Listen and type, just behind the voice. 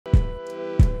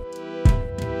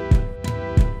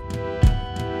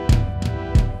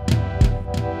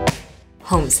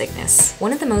Homesickness.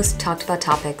 One of the most talked about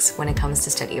topics when it comes to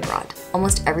study abroad.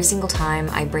 Almost every single time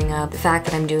I bring up the fact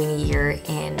that I'm doing a year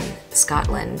in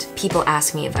Scotland, people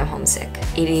ask me if I'm homesick.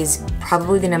 It is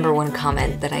probably the #1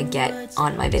 comment that I get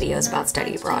on my videos about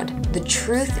study abroad. The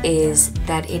truth is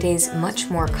that it is much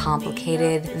more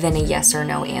complicated than a yes or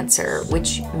no answer,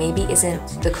 which maybe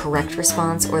isn't the correct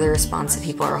response or the response that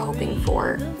people are hoping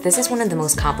for. This is one of the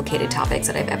most complicated topics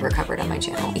that I've ever covered on my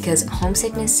channel because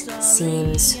homesickness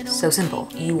seems so simple.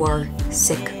 You are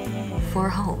sick for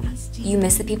home. You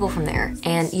miss the people from there.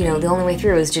 And you know, the only way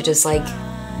through is to just like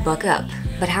buck up.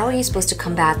 But how are you supposed to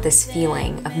combat this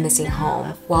feeling of missing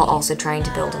home while also trying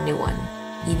to build a new one,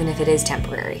 even if it is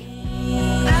temporary?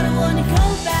 I don't wanna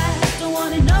go back, don't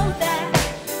wanna know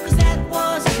that, 'cause that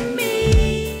wasn't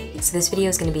me. So this video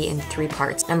is going to be in 3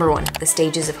 parts. #1, the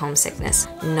stages of homesickness.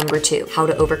 #2, how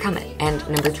to overcome it. And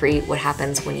 #3, what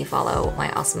happens when you follow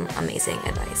my awesome, amazing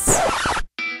advice.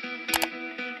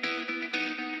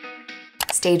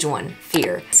 Stage 1,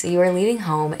 fear. So you are leaving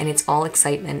home and it's all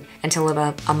excitement until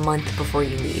about a month before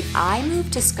you leave. I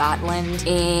moved to Scotland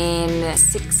in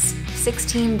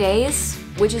 16 days,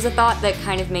 which is a thought that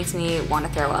kind of makes me want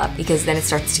to throw up because then it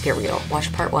starts to get real.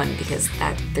 Watch part 1 because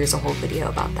there's a whole video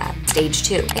about that. Stage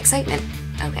 2, excitement.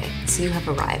 Okay, so you have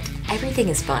arrived. Everything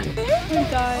is fun. I'm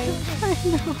dying. I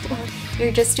know.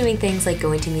 You're just doing things like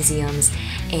going to museums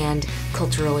and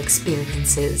cultural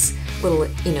experiences, little,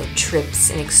 you know, trips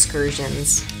and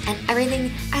excursions. And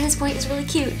everything at this point is really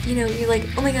cute. You know, you're like,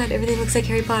 oh my god, everything looks like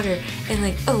Harry Potter. And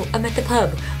like, oh, I'm at the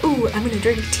pub. Ooh, I'm gonna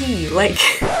drink tea. Like,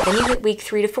 then you hit week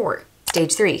 3 to 4.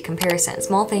 Stage 3, comparison.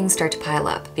 Small things start to pile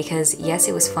up because yes,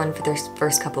 it was fun for the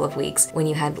first couple of weeks when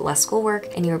you had less schoolwork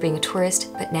and you were being a tourist,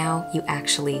 but now you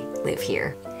actually live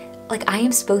here. Like, I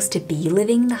am supposed to be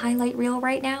living the highlight reel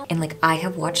right now, and like I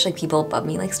have watched like people above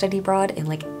me like study abroad, and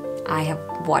like I have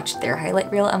watched their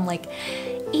highlight reel. I'm like,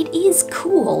 it is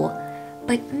cool,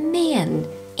 but man,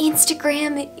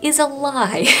 Instagram is a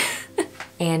lie.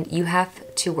 And you have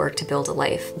to work to build a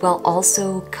life while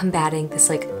also combating this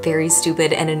like very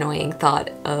stupid and annoying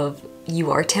thought of you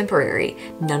are temporary.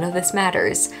 None of this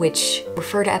matters, which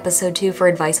refer to episode 2 for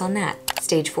advice on that.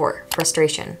 Stage 4,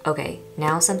 frustration. Okay,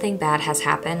 now something bad has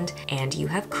happened and you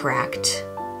have cracked,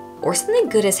 or something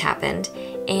good has happened,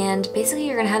 and basically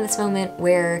you're gonna have this moment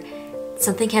where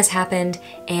something has happened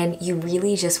and you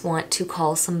really just want to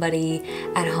call somebody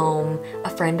at home, a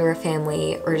friend or a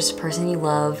family, or just a person you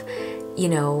love, you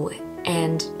know,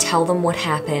 and tell them what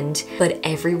happened, but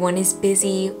everyone is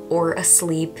busy or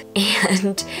asleep,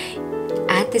 and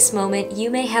at this moment you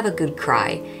may have a good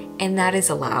cry, and that is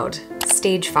allowed.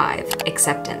 Stage 5,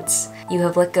 acceptance. You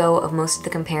have let go of most of the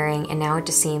comparing, and now it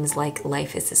just seems like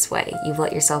life is this way. You've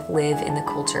let yourself live in the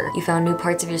culture. You found new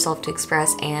parts of yourself to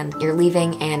express, and you're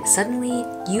leaving, and suddenly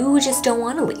you just don't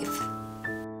want to leave.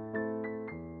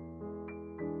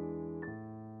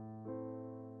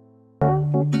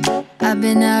 I've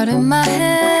been out of my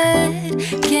head,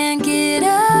 can't get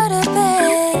out of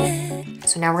bed.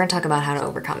 So now we're gonna talk about how to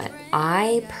overcome it.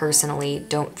 I personally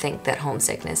don't think that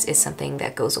homesickness is something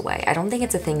that goes away. I don't think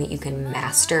it's a thing that you can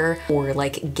master or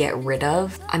like get rid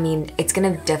of. I mean, it's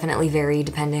gonna definitely vary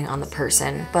depending on the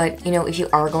person, but you know, if you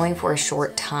are going for a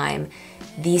short time,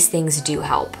 these things do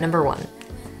help. #1,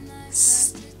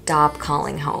 stop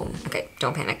calling home. Okay,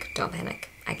 don't panic, don't panic.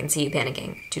 I can see you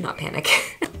panicking, do not panic.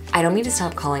 I don't mean to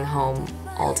stop calling home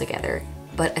altogether,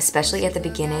 but especially at the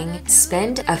beginning,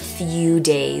 spend a few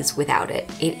days without it.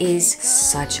 It is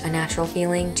such a natural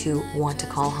feeling to want to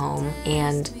call home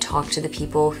and talk to the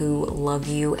people who love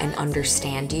you and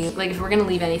understand you. Like, if we're gonna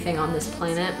leave anything on this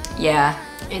planet, Yeah.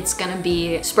 it's gonna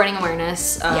be spreading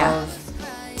awareness of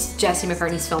Jesse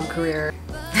McCartney's film career.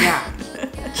 Yeah.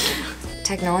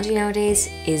 Technology nowadays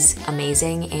is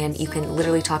amazing, and you can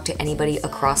literally talk to anybody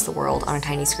across the world on a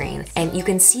tiny screen, and you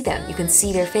can see them, you can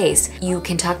see their face, you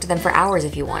can talk to them for hours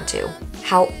if you want to.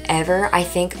 However, I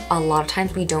think a lot of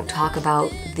times we don't talk about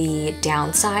the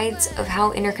downsides of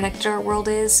how interconnected our world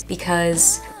is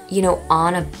because, you know,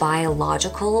 on a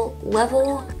biological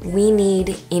level, we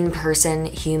need in-person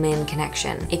human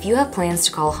connection. If you have plans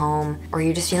to call home, or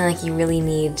you're just feeling like you really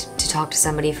need to talk to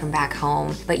somebody from back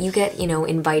home, but you get, you know,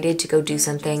 invited to go do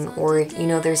something, or, you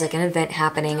know, there's like an event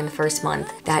happening in the first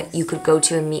month that you could go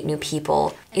to and meet new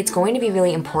people, it's going to be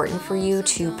really important for you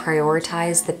to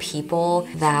prioritize the people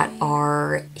that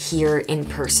are here in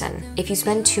person. If you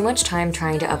spend too much time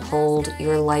trying to uphold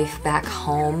your life back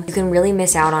home, you can really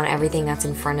miss out on everything that's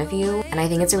in front of you. And I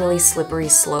think it's a really slippery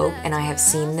slope, and I have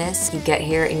seen this. You get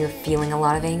here and you're feeling a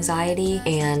lot of anxiety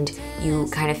and you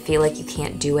kind of feel like you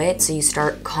can't do it, so you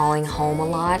start calling home a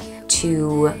lot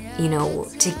to, you know,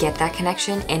 to get that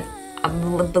connection. And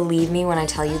believe me when I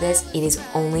tell you this, it is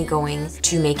only going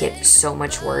to make it so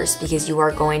much worse because you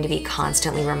are going to be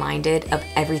constantly reminded of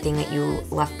everything that you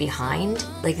left behind.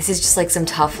 Like, this is just like some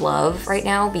tough love right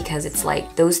now, because it's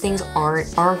like those things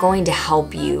aren't going to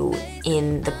help you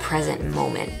in the present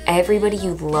moment. Everybody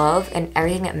you love and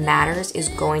everything that matters is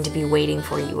going to be waiting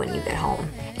for you when you get home.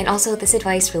 And also, this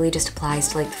advice really just applies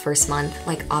to like the first month.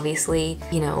 Like, obviously,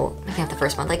 you know, maybe not the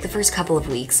first month, like the first couple of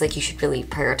weeks, like you should really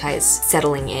prioritize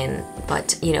settling in.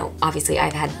 But, you know, obviously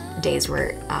I've had days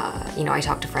where, you know, I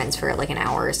talk to friends for like an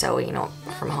hour or so, you know,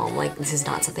 from home. Like, this is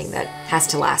not something that has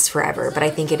to last forever, but I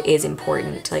think it is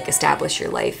important to like establish your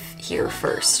life here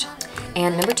first.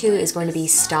 And number 2 is going to be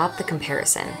stop the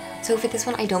comparison. So for this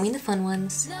one, I don't mean the fun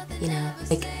ones, you know,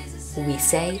 like we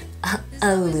say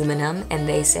aluminum and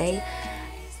they say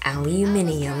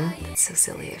aluminium. That's so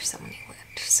silly, there's so many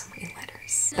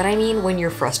letters. But I mean when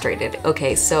you're frustrated.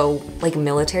 Okay, so like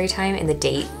military time and the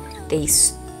date, they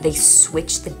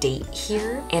switch the date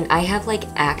here, and I have like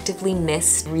actively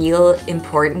missed real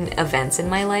important events in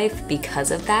my life because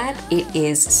of that. It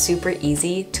is super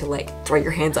easy to like throw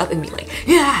your hands up and be like,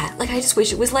 yeah, like I just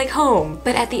wish it was like home.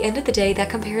 But at the end of the day, that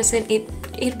comparison,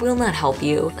 it will not help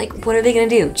you. Like, what are they gonna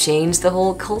do? Change the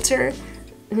whole culture?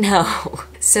 No.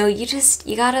 So you just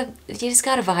gotta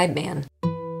vibe, man.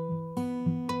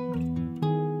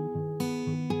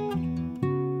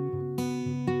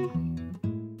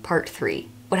 Part 3.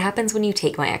 What happens when you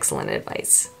take my excellent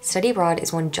advice? Study abroad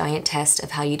is one giant test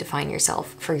of how you define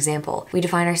yourself. For example, we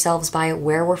define ourselves by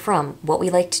where we're from, what we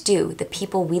like to do, the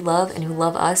people we love and who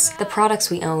love us, the products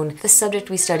we own, the subject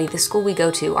we study, the school we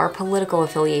go to, our political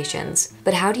affiliations.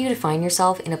 But how do you define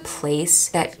yourself in a place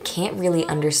that can't really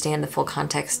understand the full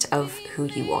context of who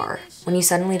you are? When you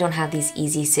suddenly don't have these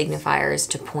easy signifiers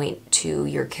to point to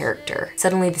your character.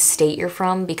 Suddenly the state you're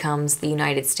from becomes the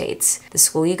United States. The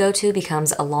school you go to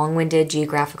becomes a long-winded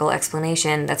geographical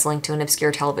explanation that's linked to an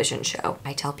obscure television show.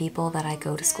 I tell people that I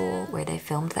go to school where they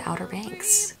filmed The Outer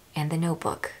Banks and The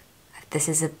Notebook. This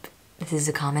is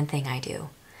a common thing I do.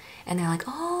 And they're like,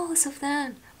 oh, so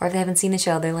that. Or if they haven't seen the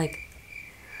show, they're like,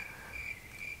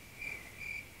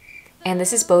 and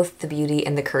this is both the beauty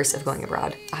and the curse of going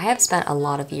abroad. I have spent a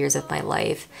lot of years of my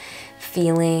life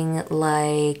feeling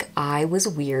like I was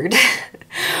weird,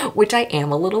 which I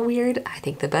am a little weird. I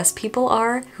think the best people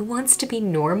are. Who wants to be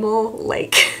normal?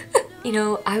 Like, you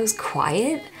know, I was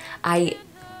quiet. I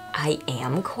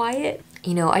am quiet.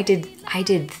 You know, I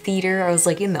did theater. I was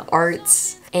like in the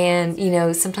arts. And, you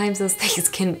know, sometimes those things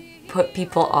can put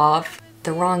people off,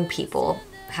 the wrong people.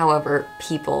 However,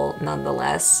 people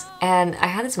nonetheless. And I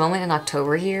had this moment in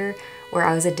October here where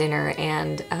I was at dinner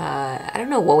and I don't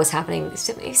know what was happening.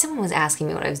 Someone was asking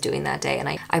me what I was doing that day, and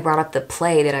I brought up the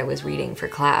play that I was reading for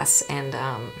class and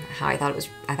how I thought it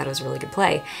was a really good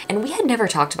play. And we had never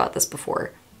talked about this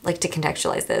before. Like, to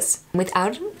contextualize this,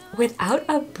 without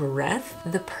a breath,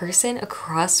 the person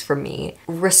across from me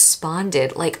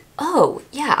responded like, oh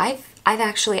yeah, I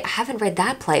haven't read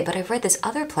that play, but I've read this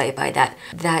other play by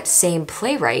that same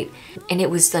playwright, and it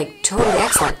was like totally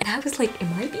excellent. And I was like,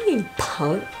 am I being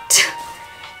punked?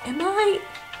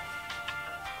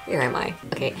 Where am I?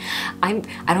 Okay, I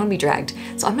don't want to be dragged.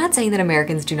 So I'm not saying that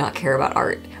Americans do not care about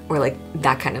art or like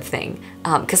that kind of thing,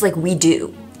 because like we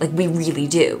do. Like, we really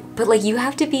do. But like, you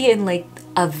have to be in like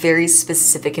a very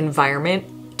specific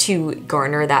environment to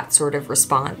garner that sort of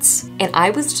response. And I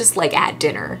was just like at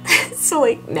dinner. So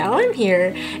like, now I'm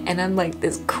here and I'm like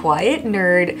this quiet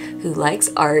nerd who likes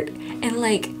art, and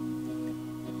like,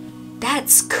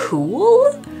 that's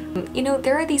cool. You know,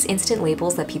 there are these instant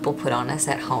labels that people put on us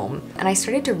at home. And I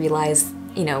started to realize,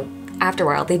 you know, after a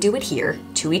while, they do it here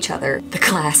to each other. The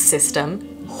class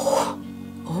system.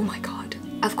 Oh my God.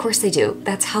 Of course they do.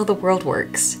 That's how the world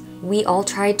works. We all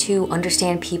try to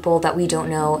understand people that we don't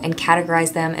know and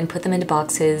categorize them and put them into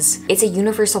boxes. It's a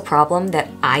universal problem that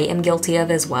I am guilty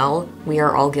of as well. We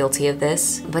are all guilty of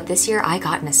this. But this year I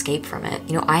got an escape from it.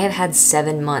 You know, I have had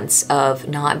 7 months of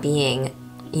not being,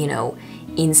 you know,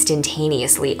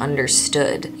 instantaneously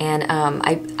understood. And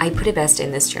I put it best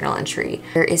in this journal entry.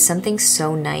 There is something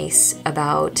so nice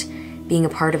about being a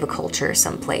part of a culture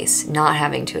someplace, not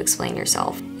having to explain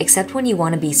yourself. Except when you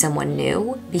want to be someone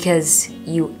new, because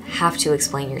you have to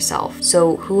explain yourself.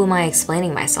 So who am I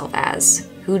explaining myself as?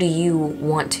 Who do you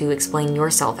want to explain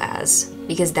yourself as?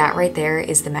 Because that right there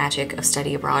is the magic of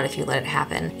study abroad if you let it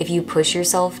happen. If you push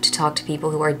yourself to talk to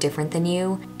people who are different than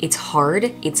you, it's hard,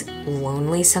 it's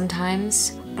lonely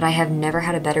sometimes, but I have never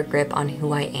had a better grip on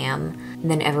who I am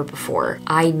than ever before.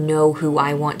 I know who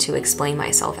I want to explain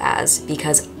myself as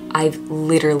because I've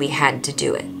literally had to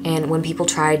do it. And when people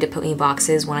tried to put me in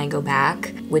boxes when I go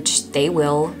back, which they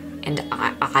will, and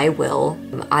I will.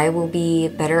 I will be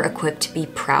better equipped to be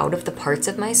proud of the parts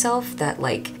of myself that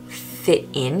like fit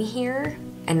in here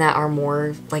and that are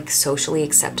more like socially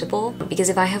acceptable. Because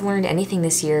if I have learned anything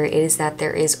this year, it is that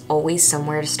there is always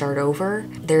somewhere to start over.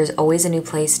 There's always a new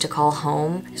place to call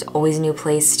home. There's always a new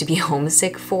place to be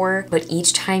homesick for. But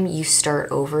each time you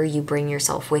start over, you bring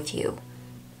yourself with you.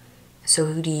 So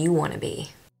who do you want to be?